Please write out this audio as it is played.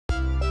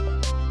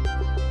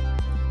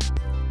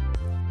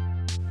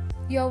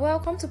You're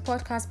welcome to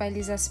Podcast by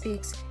Lisa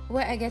Speaks,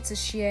 where I get to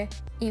share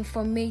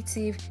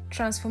informative,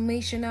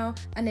 transformational,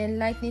 and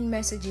enlightening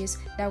messages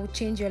that will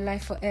change your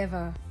life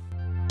forever.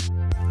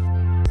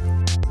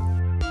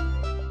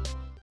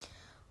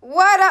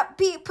 What up,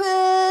 people?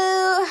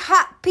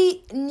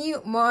 Happy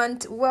new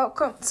month.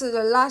 Welcome to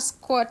the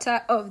last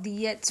quarter of the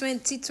year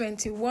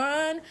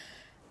 2021.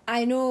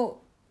 I know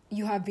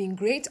you have been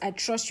great. I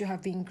trust you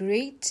have been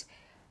great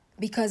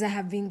because I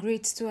have been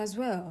great too as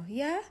well.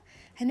 Yeah?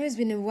 I know it's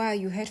been a while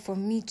you heard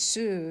from me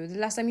too. The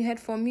last time you heard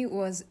from me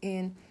was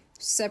in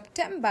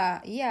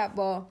September. Yeah,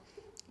 but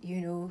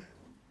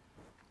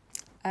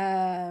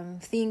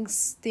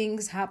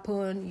things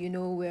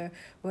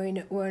happen. We're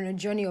in a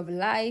journey of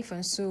life,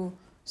 and so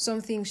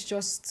some things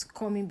just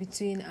come in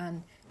between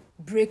and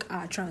break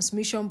our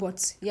transmission.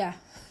 But yeah,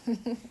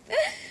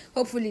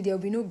 hopefully there'll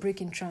be no break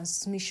in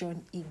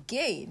transmission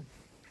again.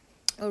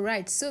 All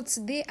right, so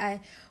today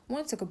I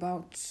want to talk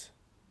about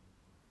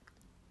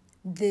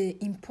the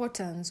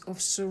importance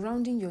of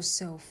surrounding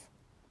yourself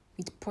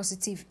with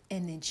positive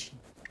energy.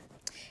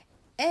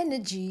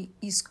 Energy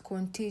is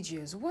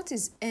contagious. What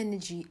is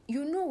energy?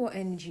 You know what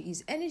energy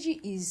is. Energy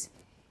is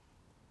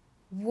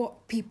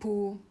what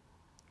people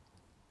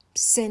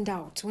send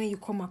out when you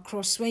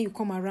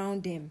come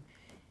around them.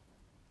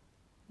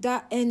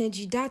 That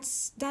energy,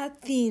 that's that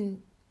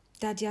thing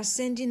that they are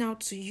sending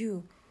out to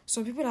you.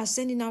 Some people are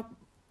sending out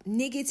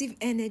negative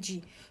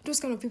energy. Those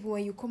kind of people,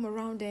 when you come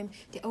around them,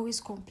 they're always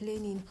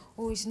complaining.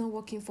 Oh, it's not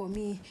working for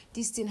me.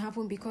 This thing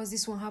happened because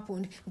this one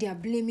happened. They are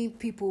blaming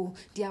people.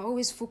 They are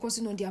always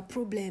focusing on their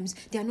problems.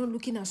 They are not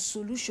looking at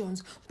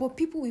solutions. But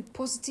people with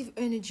positive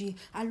energy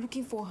are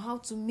looking for how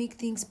to make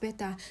things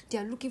better. They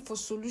are looking for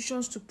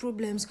solutions to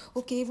problems.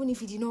 Okay, even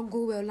if it did not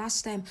go well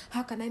last time,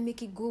 how can I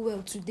make it go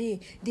well today?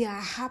 They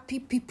are happy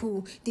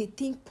people. They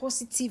think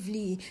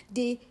positively.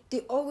 They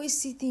always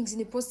see things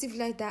in a positive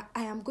light, that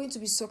I am going to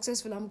be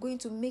successful. I'm going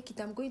to make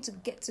it. I'm going to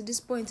get to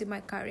this point in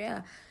my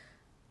career.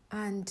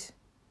 And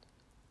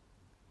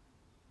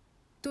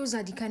those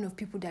are the kind of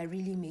people that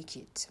really make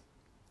it.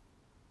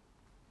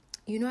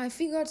 I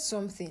figured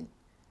something.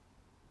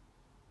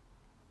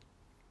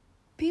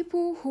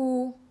 People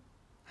who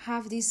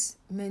have this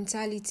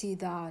mentality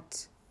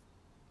that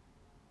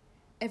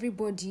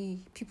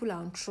people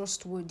are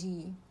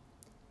untrustworthy,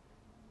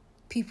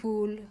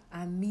 people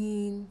are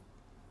mean,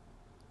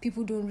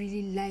 people don't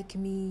really like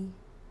me,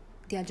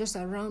 they are just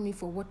around me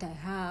for what I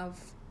have.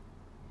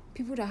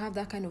 People that have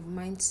that kind of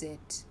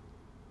mindset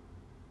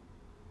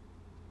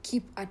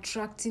keep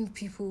attracting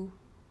people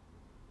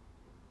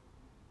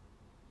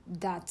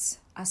that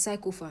are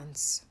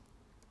sycophants.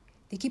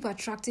 They keep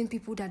attracting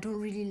people that don't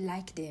really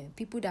like them,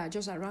 people that are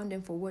just around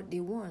them for what they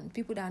want,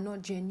 people that are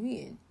not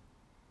genuine.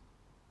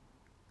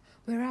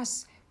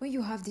 Whereas when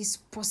you have this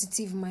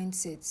positive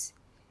mindset,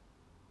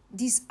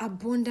 this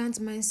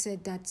abundant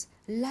mindset that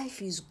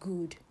life is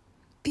good,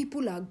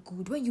 people are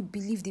good. When you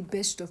believe the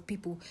best of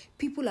people,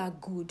 people are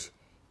good.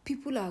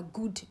 People are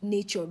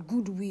good-natured,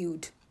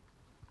 good-willed.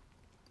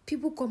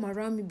 People come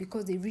around me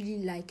because they really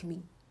like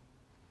me.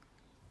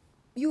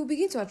 You will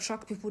begin to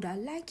attract people that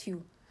like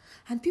you.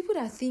 And people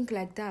that think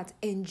like that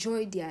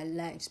enjoy their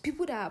lives.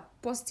 People that are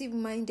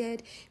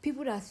positive-minded,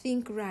 people that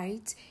think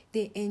right,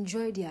 they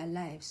enjoy their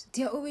lives.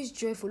 They are always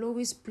joyful,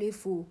 always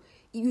playful.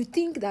 You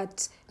think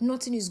that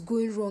nothing is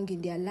going wrong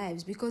in their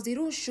lives because they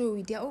don't show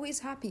it. They're always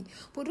happy.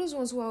 But those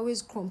ones who are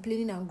always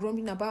complaining and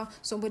grumbling about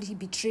somebody who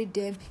betrayed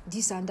them,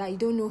 this and that, you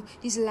don't know,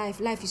 this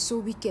life is so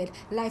wicked,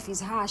 life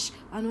is harsh,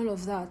 and all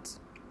of that.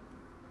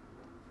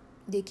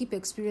 They keep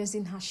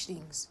experiencing harsh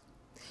things.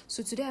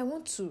 So today I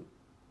want to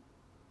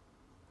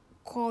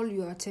call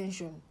your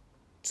attention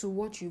to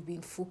what you've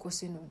been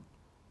focusing on.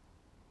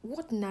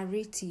 What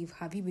narrative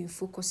have you been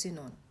focusing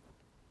on?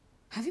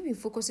 Have you been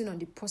focusing on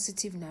the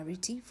positive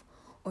narrative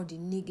or the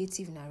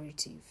negative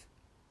narrative?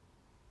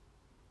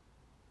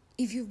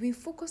 If you've been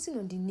focusing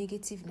on the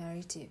negative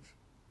narrative,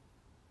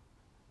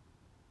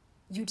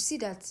 you'd see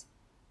that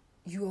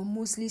you are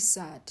mostly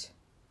sad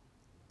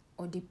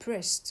or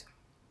depressed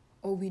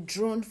or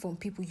withdrawn from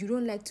people. You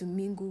don't like to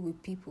mingle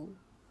with people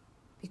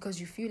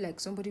because you feel like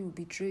somebody will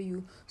betray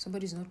you,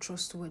 somebody's not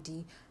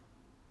trustworthy.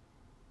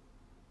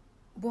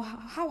 But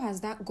how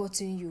has that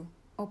gotten you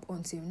up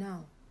until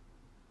now?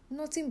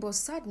 Nothing but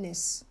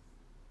sadness.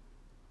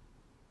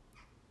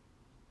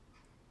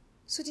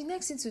 So the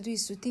next thing to do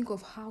is to think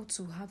of how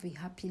to have a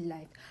happy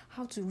life,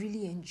 how to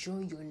really enjoy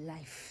your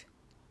life.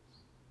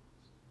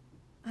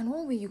 And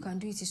one way you can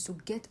do it is to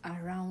get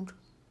around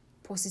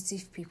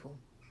positive people.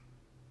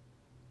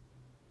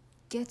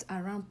 Get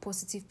around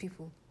positive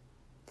people.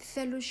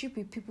 Fellowship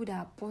with people that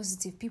are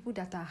positive, people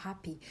that are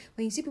happy.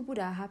 When you see people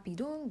that are happy,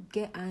 don't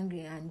get angry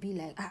and be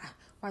like,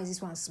 why is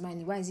this one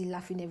smiling? Why is he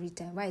laughing every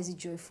time? Why is he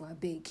joyful? I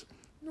beg.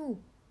 No.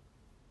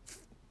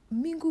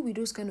 Mingle with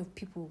those kind of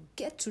people.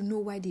 Get to know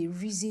why they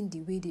reason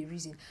the way they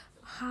reason.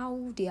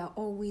 How they are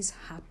always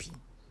happy.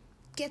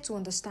 Get to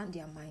understand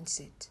their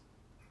mindset.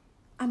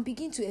 And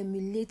begin to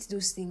emulate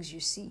those things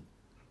you see.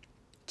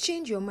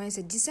 Change your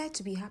mindset. Decide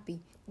to be happy.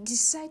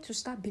 Decide to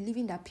start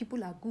believing that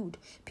people are good,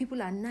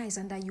 people are nice,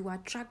 and that you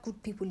attract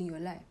good people in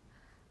your life.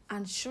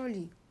 And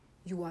surely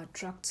you will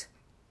attract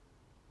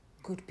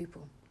good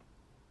people.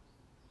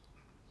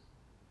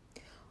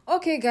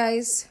 Okay,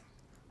 guys,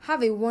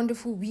 have a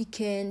wonderful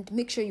weekend.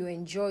 Make sure you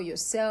enjoy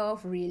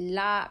yourself,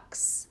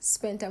 relax,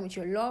 spend time with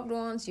your loved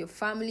ones, your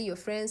family, your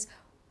friends.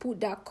 Put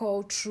that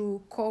call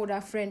through, call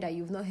that friend that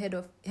you've not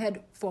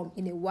heard from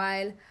in a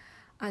while,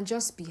 and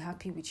just be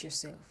happy with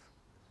yourself.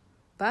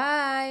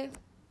 Bye.